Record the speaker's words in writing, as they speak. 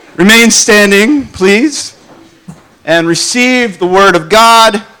Remain standing, please, and receive the word of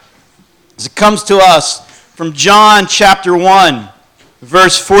God as it comes to us from John chapter 1,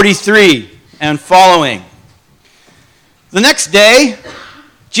 verse 43 and following. The next day,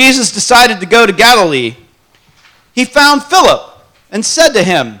 Jesus decided to go to Galilee. He found Philip and said to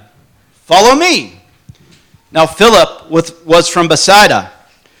him, "Follow me." Now Philip was from Bethsaida,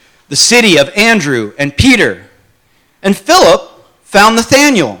 the city of Andrew and Peter. And Philip found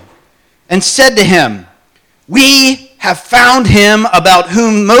Nathanael and said to him, "We have found him about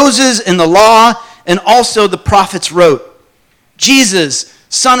whom Moses in the law and also the prophets wrote, Jesus,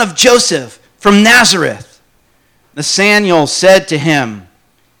 son of Joseph, from Nazareth." Nathanael said to him,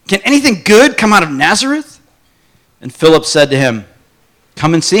 "Can anything good come out of Nazareth?" And Philip said to him,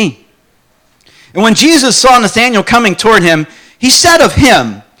 "Come and see." And when Jesus saw Nathanael coming toward him, he said of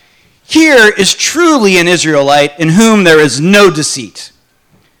him, "Here is truly an Israelite in whom there is no deceit."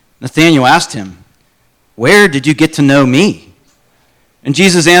 Nathanael asked him, "Where did you get to know me?" And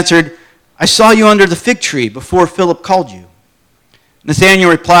Jesus answered, "I saw you under the fig tree before Philip called you." Nathanael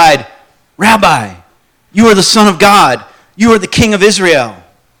replied, "Rabbi, you are the Son of God. You are the King of Israel."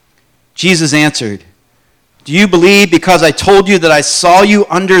 Jesus answered, "Do you believe because I told you that I saw you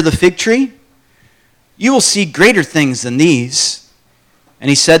under the fig tree? You will see greater things than these." And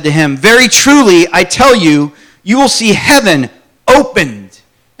he said to him, "Very truly, I tell you, you will see heaven opened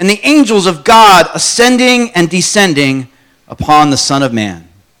and the angels of God ascending and descending upon the Son of Man."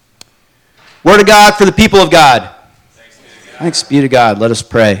 Word of God for the people of God. Thanks be to God. Let us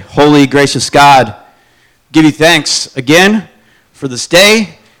pray. Holy, gracious God, give you thanks again for this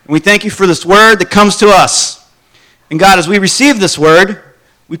day. And we thank you for this word that comes to us. And God, as we receive this word,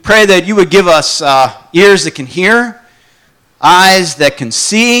 we pray that you would give us ears that can hear, eyes that can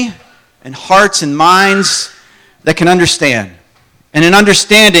see, and hearts and minds that can understand. And in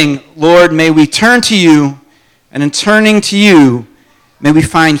understanding, Lord, may we turn to you, and in turning to you, may we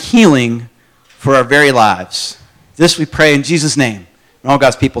find healing for our very lives. This we pray in Jesus' name. And all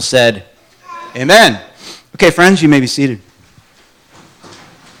God's people said, Amen. Okay, friends, you may be seated.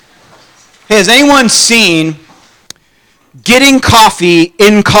 Hey, has anyone seen Getting Coffee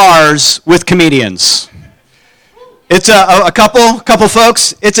in Cars with Comedians? It's a couple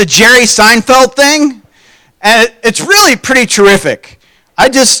folks. It's a Jerry Seinfeld thing. And it's really pretty terrific. I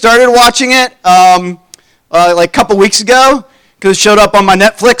just started watching it like a couple weeks ago because it showed up on my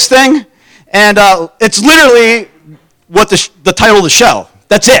Netflix thing. And it's literally what the title of the show.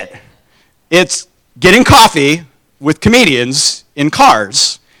 That's it. It's Getting Coffee with Comedians in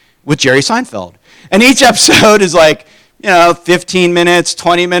Cars with Jerry Seinfeld. And each episode is like, 15 minutes,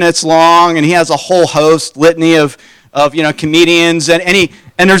 20 minutes long, and he has a whole litany of comedians, and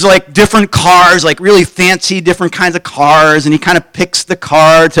there's like different cars, like really fancy different kinds of cars, and he kind of picks the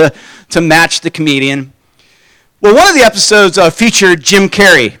car to match the comedian. Well, one of the episodes featured Jim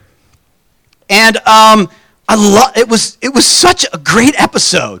Carrey, and it was such a great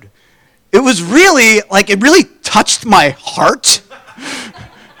episode. It was really it really touched my heart.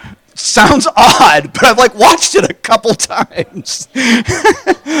 Sounds odd, but I've watched it a couple times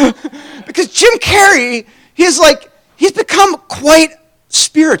because Jim Carrey, he's become quite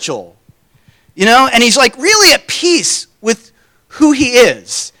spiritual, and he's really at peace with who he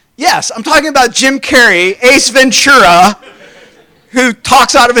is. Yes, I'm talking about Jim Carrey, Ace Ventura, who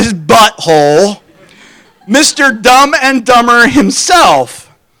talks out of his butthole, Mr. Dumb and Dumber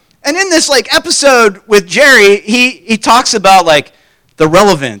himself. And in this episode with Jerry, he talks about the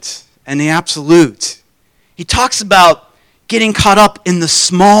relevant and the absolute. He talks about getting caught up in the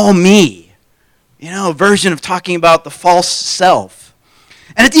small me, a version of talking about the false self.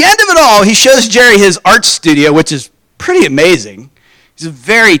 And at the end of it all, he shows Jerry his art studio, which is pretty amazing. He's a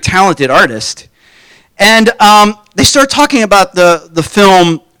very talented artist. And they start talking about the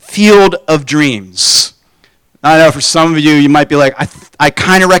film Field of Dreams. I know for some of you, you might be like, I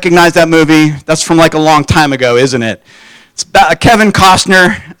kind of recognize that movie. That's from a long time ago, isn't it? It's about Kevin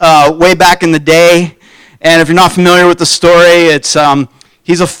Costner way back in the day. And if you're not familiar with the story, it's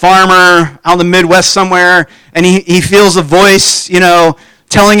he's a farmer out in the Midwest somewhere, and he feels a voice,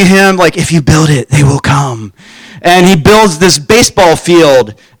 telling him, if you build it, they will come. And he builds this baseball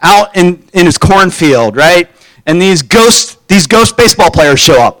field out in his cornfield, right? And these ghost baseball players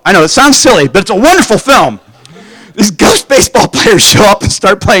show up. I know, it sounds silly, but it's a wonderful film. These ghost baseball players show up and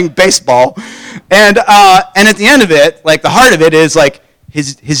start playing baseball. And at the end of it, the heart of it is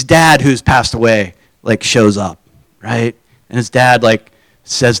his dad who's passed away shows up, right? And his dad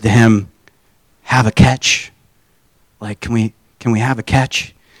says to him, "Have a catch? Can we have a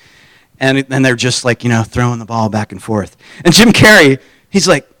catch?" And they're just throwing the ball back and forth. And Jim Carrey he's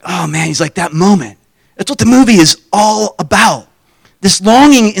like, oh man, he's like, that moment. That's what the movie is all about. This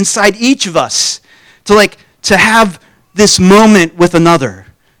longing inside each of us to have this moment with another.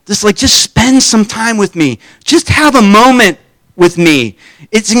 Just spend some time with me. Just have a moment with me.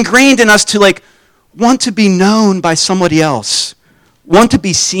 It's ingrained in us to want to be known by somebody else, want to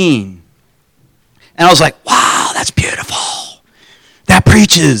be seen. And I was like, wow, that's beautiful. That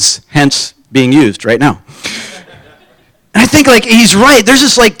preaches, hence being used right now. And I think he's right. There's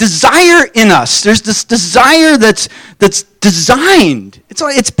this desire in us. There's this desire that's designed.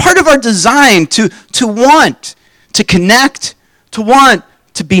 It's part of our design to want, to connect, to want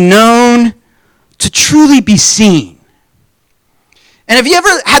to be known, to truly be seen. And have you ever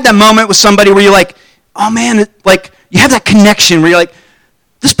had that moment with somebody where you're like, oh man, you have that connection where you're like,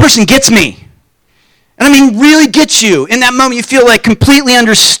 this person gets me. And I mean, really gets you. In that moment, you feel completely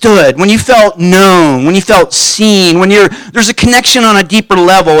understood, when you felt known, when you felt seen, when there's a connection on a deeper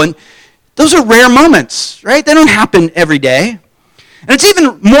level. And those are rare moments, right? They don't happen every day. And it's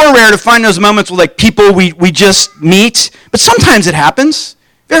even more rare to find those moments with people we just meet. But sometimes it happens.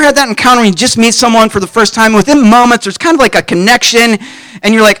 Have you ever had that encounter when you just meet someone for the first time? Within moments, there's kind of a connection.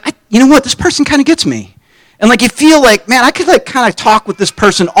 And you're like, you know what? This person kind of gets me. And you feel man, I could kind of talk with this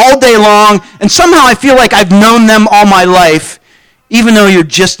person all day long, and somehow I feel I've known them all my life, even though you're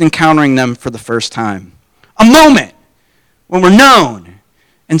just encountering them for the first time. A moment when we're known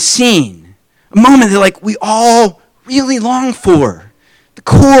and seen. A moment that we all really long for. The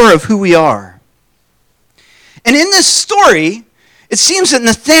core of who we are. And in this story, it seems that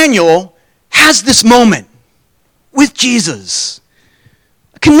Nathanael has this moment with Jesus.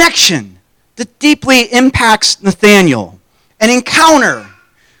 A connection that deeply impacts Nathanael. An encounter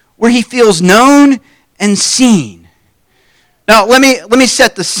where he feels known and seen. Now, let me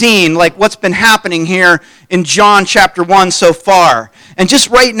set the scene, what's been happening here in John chapter 1 so far. And just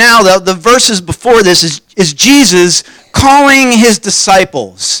right now, the verses before this is Jesus calling his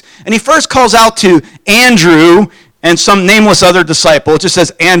disciples. And he first calls out to Andrew and some nameless other disciple. It just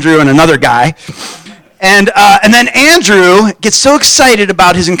says Andrew and another guy. And then Andrew gets so excited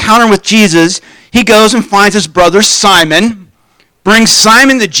about his encounter with Jesus, he goes and finds his brother Simon, brings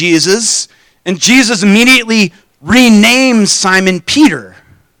Simon to Jesus, and Jesus immediately renames Simon Peter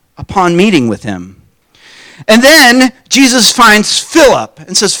upon meeting with him. And then Jesus finds Philip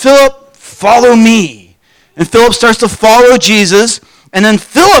and says, Philip, follow me. And Philip starts to follow Jesus, and then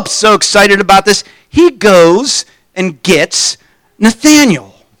Philip's so excited about this, he goes and gets Nathanael.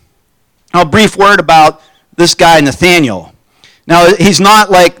 Now, a brief word about this guy, Nathanael. Now, he's not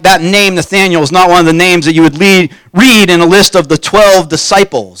that name, Nathanael, is not one of the names that you would read in a list of the 12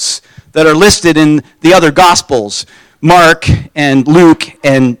 disciples that are listed in the other Gospels, Mark and Luke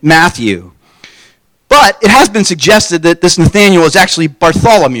and Matthew. But it has been suggested that this Nathanael is actually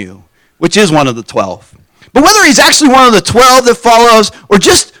Bartholomew, which is one of the 12. But whether he's actually one of the 12 that follows or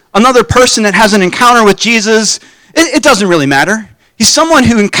just another person that has an encounter with Jesus, it doesn't really matter. He's someone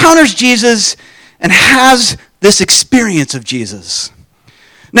who encounters Jesus and has this experience of Jesus.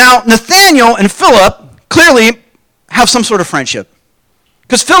 Now, Nathanael and Philip clearly have some sort of friendship.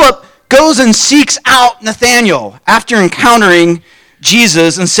 Because Philip goes and seeks out Nathanael after encountering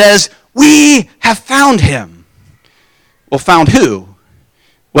Jesus and says, we have found him. Well, found who?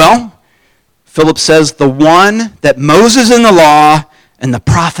 Well, Philip says, the one that Moses in the law and the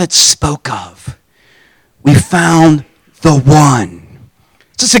prophets spoke of. We found the one.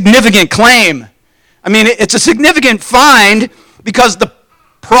 It's a significant claim. I mean, it's a significant find because the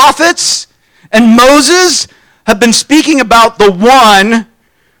prophets and Moses have been speaking about the one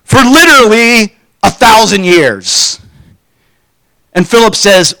for literally 1,000 years. And Philip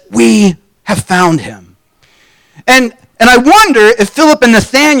says, we have found him. And I wonder if Philip and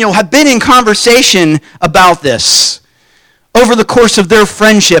Nathanael have been in conversation about this over the course of their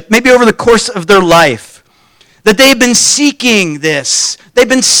friendship, maybe over the course of their life. That they've been seeking this. They've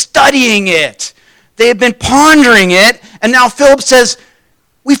been studying it. They have been pondering it. And now Philip says,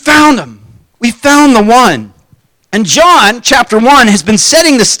 we found him. We found the one. And John, chapter 1, has been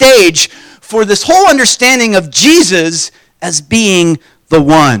setting the stage for this whole understanding of Jesus as being the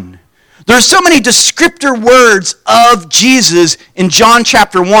one. There are so many descriptor words of Jesus in John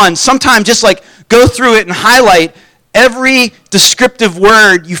chapter 1. Sometimes just go through it and highlight every descriptive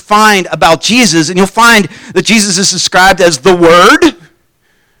word you find about Jesus, and you'll find that Jesus is described as the Word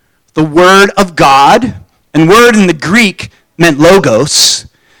of God, and word in the Greek meant logos,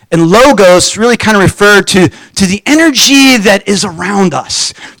 and logos really kind of referred to the energy that is around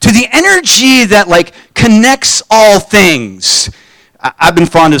us, to the energy that connects all things. I've been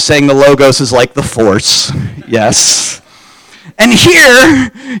fond of saying the logos is like the force, yes. And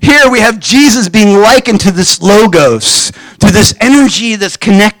here we have Jesus being likened to this logos, to this energy that's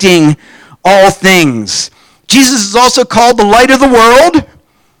connecting all things. Jesus is also called the light of the world,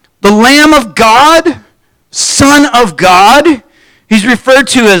 the Lamb of God, Son of God. He's referred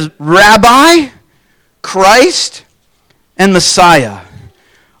to as Rabbi, Christ, and Messiah.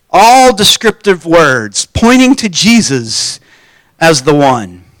 All descriptive words pointing to Jesus as the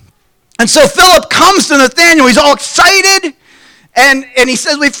one. And so Philip comes to Nathanael. He's all excited. And he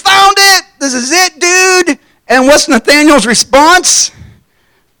says, we found it. This is it, dude. And what's Nathanael's response?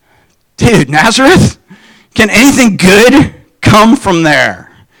 Dude, Nazareth? Can anything good come from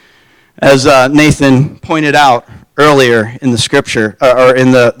there? As Nathan pointed out earlier in the scripture, or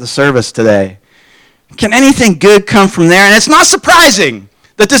in the service today. Can anything good come from there? And it's not surprising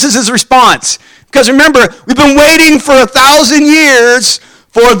that this is his response. Because remember, we've been waiting for 1,000 years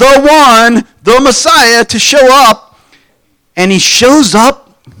for the one, the Messiah, to show up. And he shows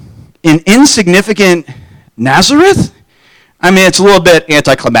up in insignificant Nazareth? I mean, it's a little bit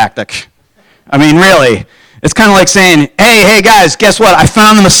anticlimactic. I mean, really. It's kind of like saying, hey, guys, guess what? I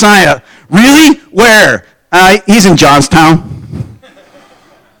found the Messiah. Really? Where? He's in Johnstown.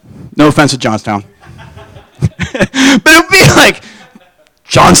 No offense to Johnstown. But it would be like,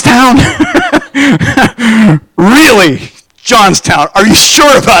 Johnstown? Really? Johnstown? Are you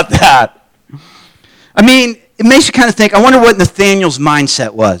sure about that? I mean, it makes you kind of think, I wonder what Nathanael's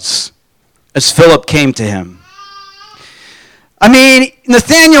mindset was as Philip came to him. I mean,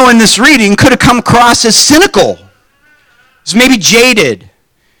 Nathanael in this reading could have come across as cynical, as maybe jaded.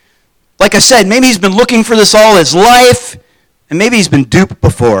 Like I said, maybe he's been looking for this all his life, and maybe he's been duped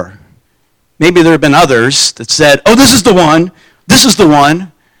before. Maybe there have been others that said, oh, this is the one, this is the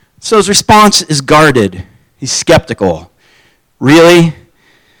one. So his response is guarded. He's skeptical. Really?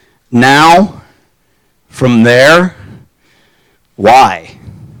 Now? From there? Why?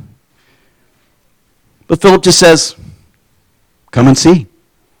 But Philip just says, come and see.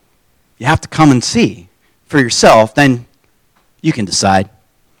 You have to come and see for yourself, then you can decide.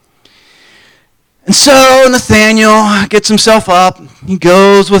 And so Nathanael gets himself up, he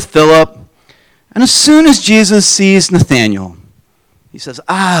goes with Philip, and as soon as Jesus sees Nathanael, he says,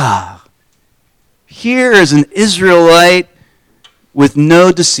 here is an Israelite with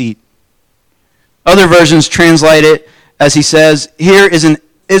no deceit. Other versions translate it as he says, here is an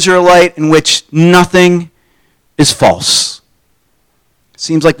Israelite in which nothing is false.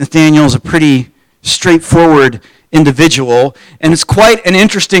 Seems like Nathanael is a pretty straightforward individual, and it's quite an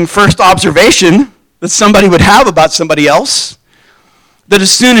interesting first observation that somebody would have about somebody else. That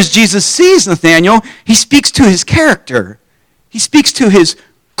as soon as Jesus sees Nathanael, he speaks to his character. He speaks to his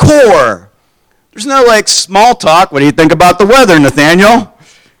core. There's no like small talk. What do you think about the weather, Nathanael?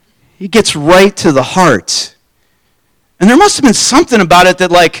 He gets right to the heart. And there must have been something about it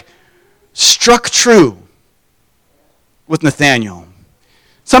that like struck true with Nathanael.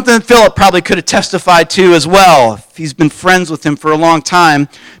 Something that Philip probably could have testified to as well if he's been friends with him for a long time.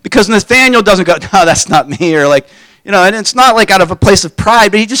 Because Nathanael doesn't go, no, that's not me. Or like, and it's not like out of a place of pride,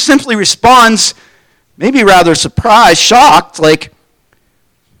 but he just simply responds, maybe rather surprised, shocked, like,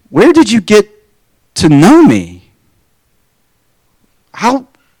 where did you get to know me? How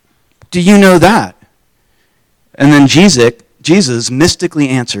do you know that? And then Jesus mystically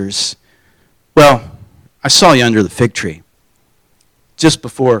answers, well, I saw you under the fig tree just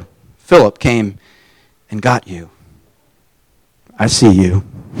before Philip came and got you. I see you.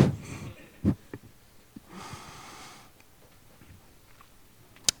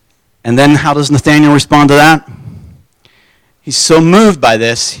 And then how does Nathanael respond to that? He's so moved by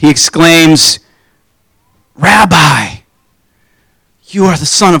this, he exclaims, Rabbi, you are the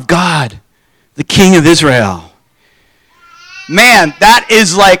Son of God, the King of Israel. Man, that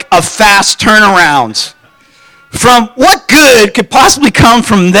is like a fast turnaround. From what good could possibly come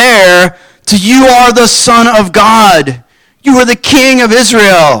from there to you are the Son of God. You are the King of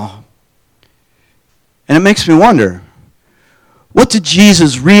Israel. And it makes me wonder, what did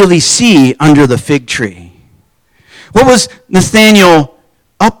Jesus really see under the fig tree? What was Nathanael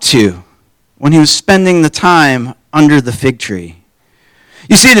up to when he was spending the time under the fig tree?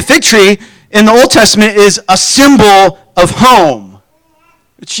 You see, the fig tree in the Old Testament is a symbol of home.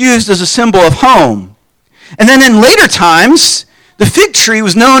 It's used as a symbol of home. And then in later times, the fig tree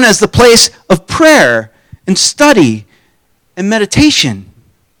was known as the place of prayer and study and meditation.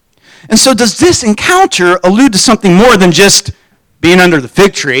 And so does this encounter allude to something more than just being under the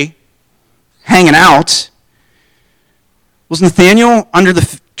fig tree, hanging out? Was Nathanael under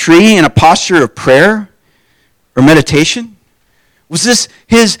the tree in a posture of prayer or meditation? Was this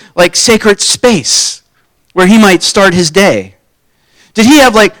his sacred space where he might start his day Did he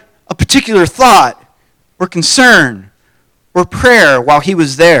have like a particular thought or concern or prayer while he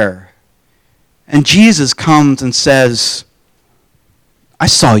was there? And Jesus comes and says, I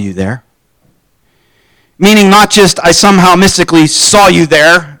saw you there. Meaning not just I somehow mystically saw you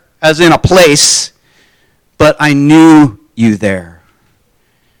there, as in a place, but I knew you there.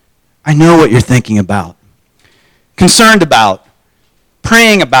 I know what you're thinking about, concerned about,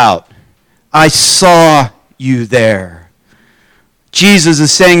 praying about. I saw you there. Jesus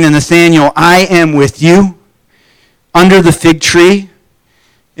is saying to Nathanael, I am with you under the fig tree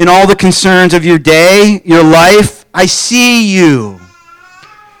in all the concerns of your day, your life. I see you.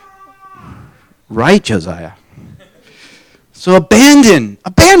 Right, Josiah? So abandon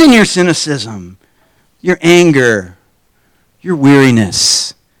your cynicism, your anger, your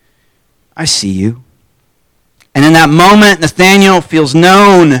weariness. I see you. And in that moment, Nathanael feels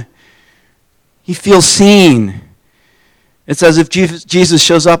known. He feels seen. It's as if Jesus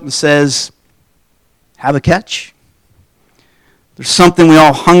shows up and says, have a catch? There's something we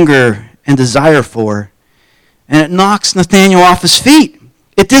all hunger and desire for. And it knocks Nathanael off his feet.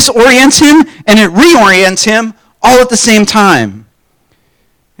 It disorients him and it reorients him all at the same time.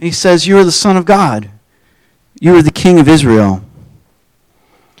 And he says, you are the Son of God. You are the King of Israel.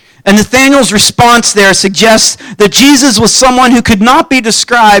 And Nathanael's response there suggests that Jesus was someone who could not be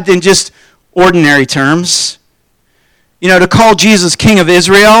described in just ordinary terms. You know, to call Jesus King of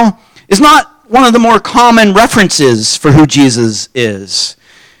Israel is not one of the more common references for who Jesus is.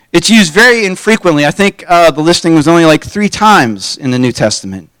 It's used very infrequently. I think the listing was only like 3 times in the New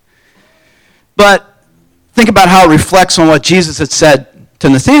Testament. But think about how it reflects on what Jesus had said to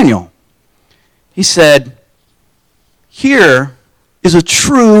Nathanael. He said, here is a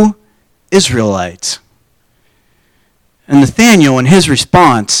true Israelite. And Nathanael, in his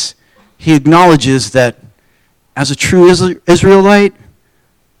response, he acknowledges that as a true Israelite,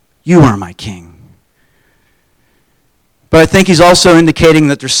 you are my king. But I think he's also indicating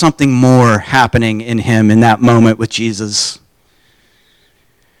that there's something more happening in him in that moment with Jesus.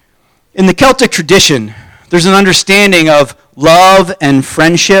 In the Celtic tradition, there's an understanding of love and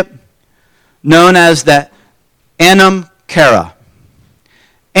friendship known as the Anam Cara.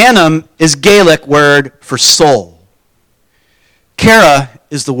 Anam is Gaelic word for soul. Cara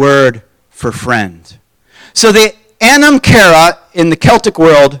is the word for friend. So the Anam Cara in the Celtic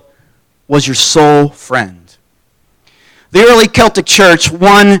world was your soul friend. The early Celtic church, for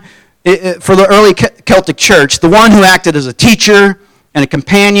the early Celtic church, the one who acted as a teacher and a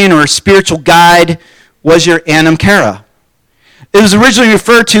companion or a spiritual guide was your Anam Cara. It was originally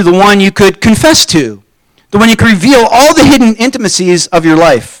referred to the one you could confess to, the one you could reveal all the hidden intimacies of your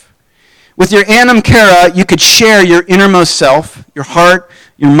life. With your Anam Cara, you could share your innermost self, your heart,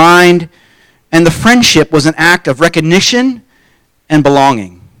 your mind, and the friendship was an act of recognition and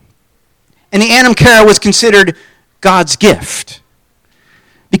belonging. And the Anam Cara was considered God's gift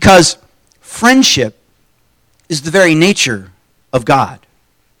because friendship is the very nature of God.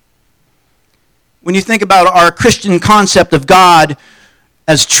 When you think about our Christian concept of God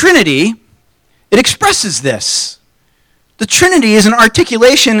as Trinity, it expresses this. The Trinity is an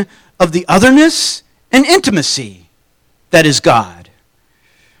articulation of the otherness and intimacy that is God.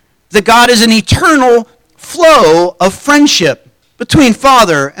 That God is an eternal flow of friendship between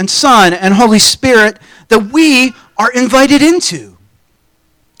Father and Son and Holy Spirit that we are invited into.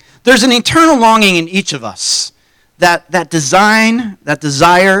 There's an eternal longing in each of us, that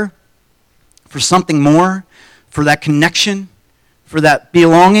desire for something more, for that connection, for that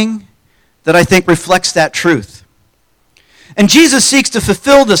belonging, that I think reflects that truth. And Jesus seeks to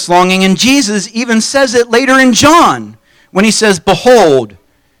fulfill this longing, and Jesus even says it later in John when he says, behold,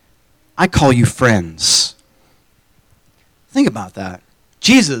 I call you friends. Think about that.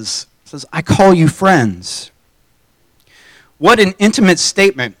 Jesus says, I call you friends. What an intimate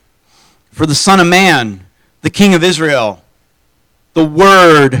statement for the Son of Man, the King of Israel, the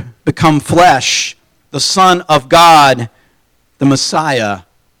Word become flesh, the Son of God, the Messiah,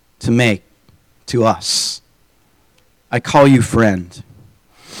 to make to us. I call you friend.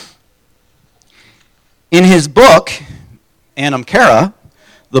 In his book, Anam Cara,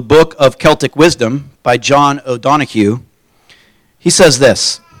 the Book of Celtic Wisdom by John O'Donoghue, he says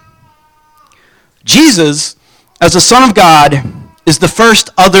this: Jesus, as the Son of God, is the first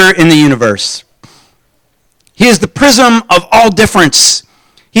other in the universe. He is the prism of all difference.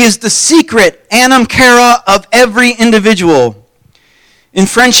 He is the secret Anam Cara of every individual. In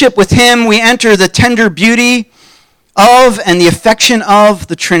friendship with him, we enter the tender beauty of and the affection of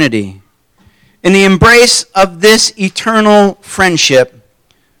the Trinity. In the embrace of this eternal friendship,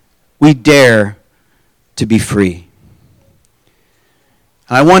 we dare to be free.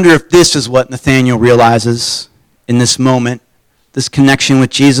 And I wonder if this is what Nathanael realizes in this moment, this connection with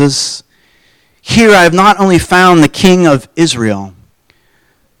Jesus. Here I have not only found the King of Israel,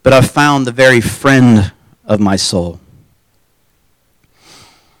 but I've found the very friend of my soul.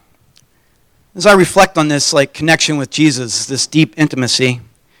 As I reflect on this connection with Jesus, this deep intimacy,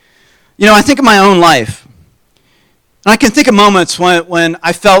 I think of my own life. And I can think of moments when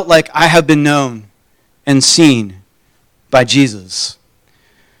I felt like I have been known and seen by Jesus.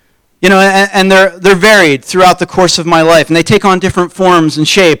 And they're varied throughout the course of my life, and they take on different forms and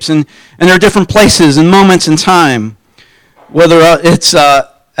shapes, and there are different places and moments in time, whether it's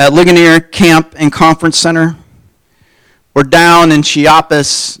at Ligonier Camp and Conference Center, or down in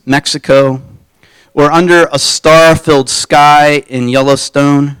Chiapas, Mexico, or under a star-filled sky in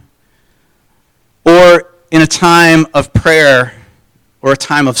Yellowstone, or in a time of prayer or a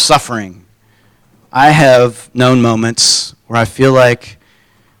time of suffering. I have known moments where I feel like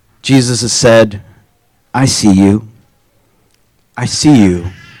Jesus has said, I see you,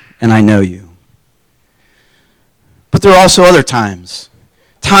 and I know you. But there are also other times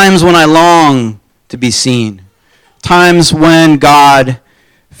when I long to be seen, times when God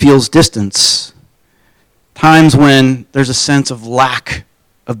feels distance, times when there's a sense of lack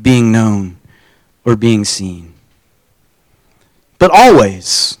of being known or being seen. But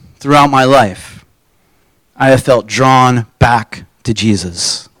always, throughout my life, I have felt drawn back to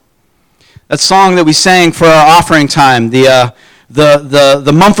Jesus. That song that we sang for our offering time, the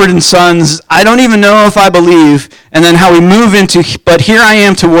Mumford & Sons, I don't even know if I believe, and then how we move into, but here I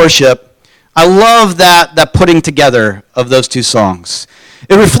am to worship. I love that putting together of those two songs.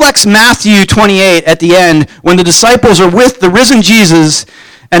 It reflects Matthew 28 at the end when the disciples are with the risen Jesus,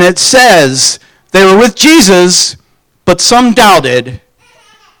 and it says they were with Jesus, but some doubted,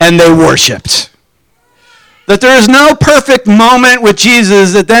 and they worshiped. That there is no perfect moment with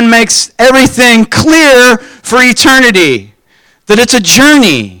Jesus that then makes everything clear for eternity. That it's a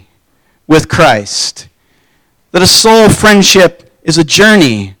journey with Christ. That a soul friendship is a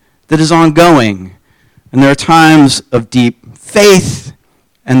journey that is ongoing. And there are times of deep faith,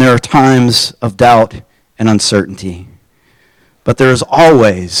 and there are times of doubt and uncertainty. But there is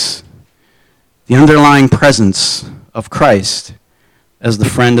always the underlying presence of Christ as the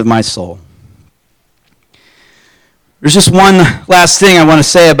friend of my soul. There's just one last thing I want to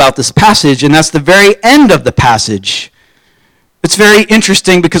say about this passage, and that's the very end of the passage. It's very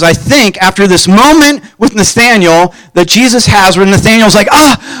interesting because I think after this moment with Nathanael that Jesus has where Nathanael's like,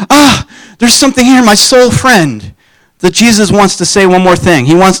 there's something here, my soul friend, that Jesus wants to say one more thing.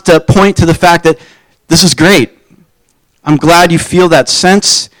 He wants to point to the fact that this is great. I'm glad you feel that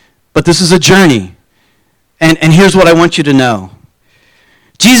sense, but this is a journey. And here's what I want you to know.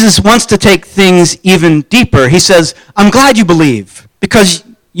 Jesus wants to take things even deeper. He says, I'm glad you believe because,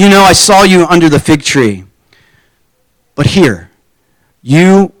 I saw you under the fig tree. But here,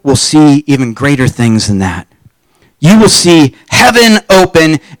 you will see even greater things than that. You will see heaven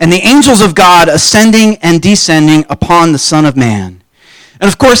open and the angels of God ascending and descending upon the Son of Man. And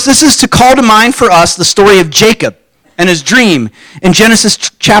of course, this is to call to mind for us the story of Jacob and his dream in Genesis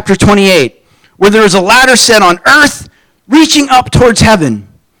chapter 28, where there is a ladder set on earth reaching up towards heaven.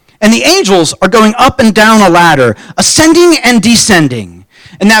 And the angels are going up and down a ladder, ascending and descending.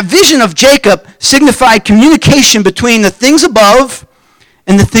 And that vision of Jacob signified communication between the things above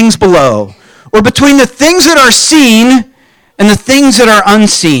and the things below, or between the things that are seen and the things that are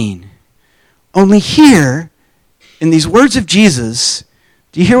unseen. Only here, in these words of Jesus,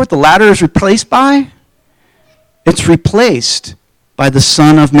 do you hear what the ladder is replaced by? It's replaced by the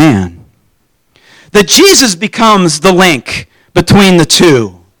Son of Man. That Jesus becomes the link between the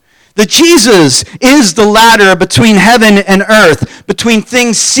two. That Jesus is the ladder between heaven and earth, between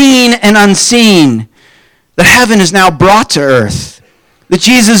things seen and unseen. That heaven is now brought to earth. That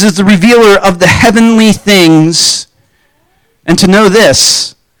Jesus is the revealer of the heavenly things. And to know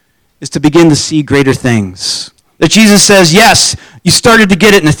this is to begin to see greater things. That Jesus says, yes, you started to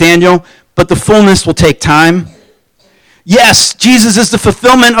get it, Nathanael, but the fullness will take time. Yes, Jesus is the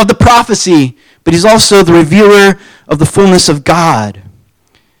fulfillment of the prophecy, but he's also the revealer of the fullness of God.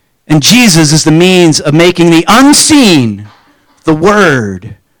 And Jesus is the means of making the unseen, the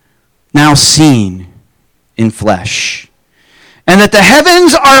Word, now seen in flesh. And that the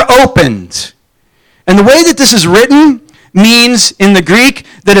heavens are opened. And the way that this is written means in the Greek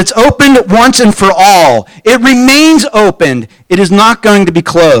that it's opened once and for all. It remains opened. It is not going to be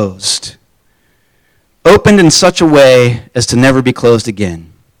closed. Opened in such a way as to never be closed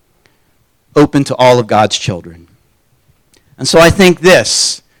again. Open to all of God's children. And so I think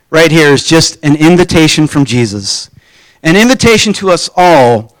this right here is just an invitation from Jesus. an invitation to us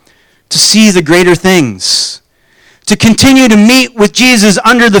all to see the greater things, to continue to meet with Jesus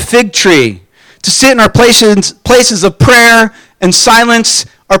under the fig tree, to sit in our places of prayer and silence,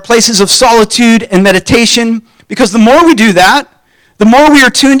 our places of solitude and meditation, because the more we do that, the more we are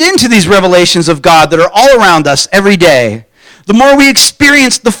tuned into these revelations of God that are all around us every day, the more we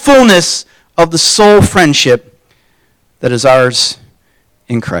experience the fullness of the soul friendship that is ours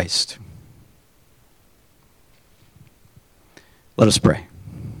in Christ. Let us pray.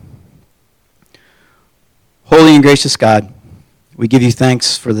 Holy and gracious God, we give you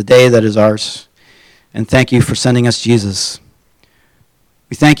thanks for the day that is ours, and thank you for sending us Jesus.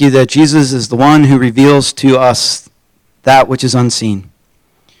 We thank you that Jesus is the one who reveals to us that which is unseen.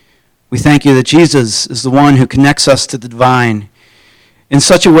 We thank you that Jesus is the one who connects us to the divine in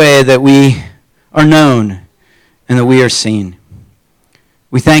such a way that we are known and that we are seen.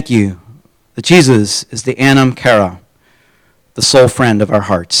 We thank you that Jesus is the Anam Cara, the soul friend of our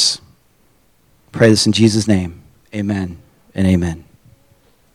hearts. Pray this in Jesus' name. Amen and amen.